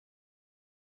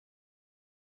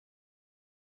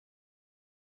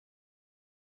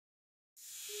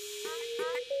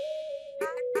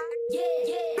The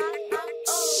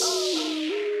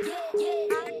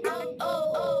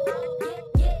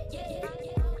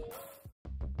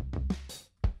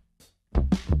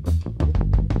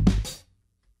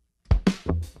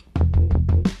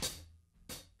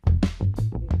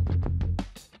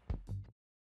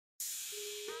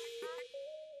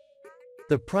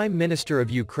Prime Minister of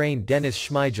Ukraine Denis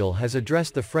Shmygal has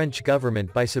addressed the French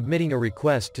government by submitting a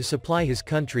request to supply his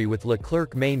country with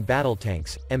Leclerc main battle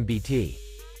tanks, MBT.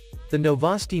 The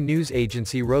Novosti news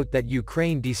agency wrote that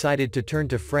Ukraine decided to turn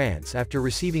to France after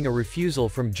receiving a refusal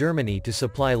from Germany to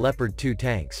supply Leopard 2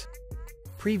 tanks.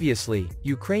 Previously,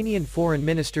 Ukrainian Foreign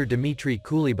Minister Dmitry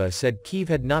Kuleba said Kyiv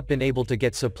had not been able to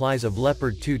get supplies of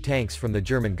Leopard 2 tanks from the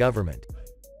German government.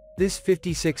 This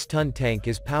 56-ton tank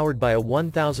is powered by a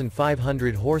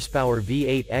 1,500 horsepower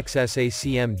V8X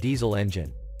SACM diesel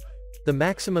engine. The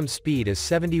maximum speed is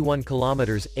 71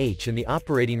 km/h and the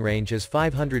operating range is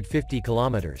 550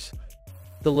 km.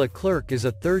 The Leclerc is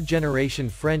a third-generation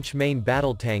French main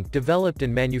battle tank developed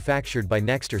and manufactured by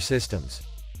Nexter Systems.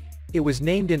 It was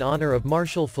named in honor of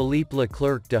Marshal Philippe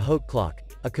Leclerc de Hautecloque,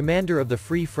 a commander of the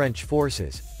Free French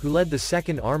Forces, who led the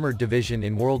 2nd Armored Division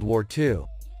in World War II.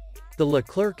 The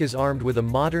Leclerc is armed with a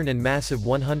modern and massive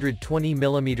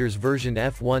 120mm version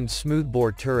F1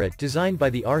 smoothbore turret designed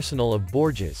by the Arsenal of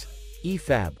Bourges,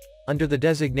 EFAB, under the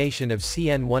designation of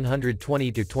CN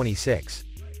 120-26.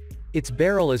 Its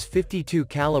barrel is 52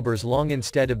 calibers long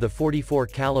instead of the 44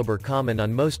 caliber common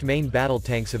on most main battle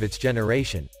tanks of its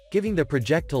generation, giving the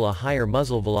projectile a higher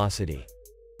muzzle velocity.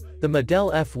 The Model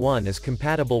F1 is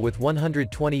compatible with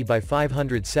 120 by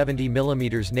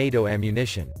 570mm NATO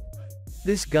ammunition.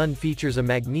 This gun features a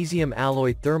magnesium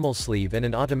alloy thermal sleeve and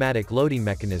an automatic loading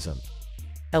mechanism.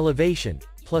 Elevation,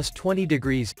 +20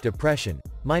 degrees, depression,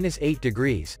 -8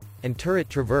 degrees, and turret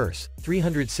traverse,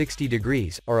 360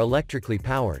 degrees, are electrically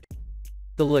powered.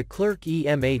 The Leclerc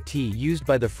EMAT used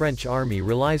by the French Army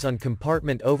relies on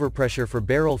compartment overpressure for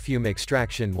barrel fume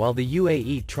extraction, while the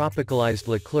UAE tropicalized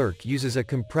Leclerc uses a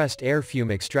compressed air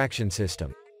fume extraction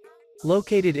system.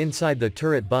 Located inside the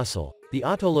turret bustle, the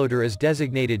autoloader is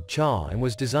designated CHA and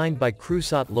was designed by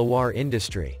Crusat Loire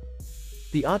Industry.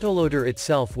 The autoloader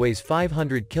itself weighs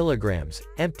 500 kilograms,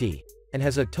 empty, and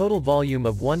has a total volume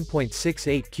of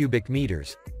 1.68 cubic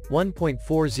meters,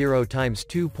 1.40 times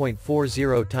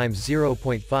 2.40 times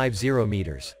 0.50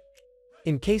 meters.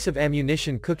 In case of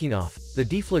ammunition cooking off, the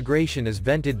deflagration is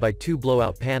vented by 2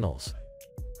 blowout panels.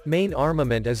 Main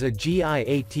armament is a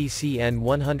GIATCN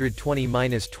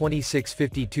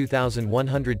 120-2650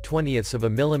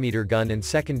 2,120ths gun, and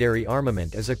secondary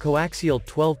armament is a coaxial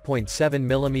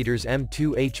 12.7mm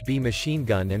M2HB machine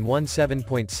gun and one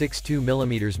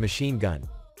 7.62mm machine gun.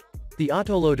 The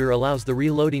autoloader allows the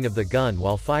reloading of the gun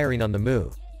while firing on the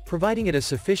move, providing it a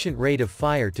sufficient rate of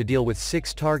fire to deal with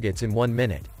 6 targets in 1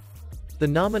 minute. The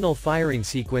nominal firing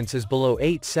sequence is below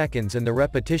 8 seconds and the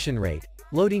repetition rate,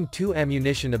 loading 2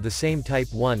 ammunition of the same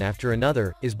type one after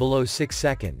another, is below 6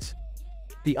 seconds.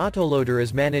 The autoloader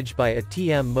is managed by a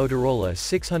TM Motorola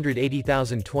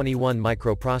 680021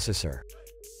 microprocessor.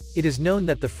 It is known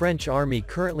that the French Army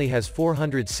currently has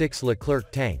 406 Leclerc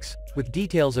tanks, with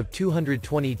details of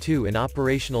 222 in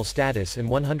operational status and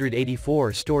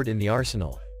 184 stored in the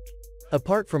arsenal.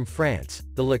 Apart from France,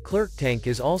 the Leclerc tank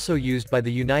is also used by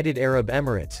the United Arab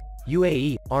Emirates,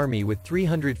 UAE, Army with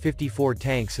 354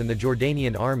 tanks, and the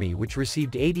Jordanian Army, which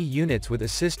received 80 units with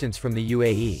assistance from the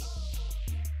UAE.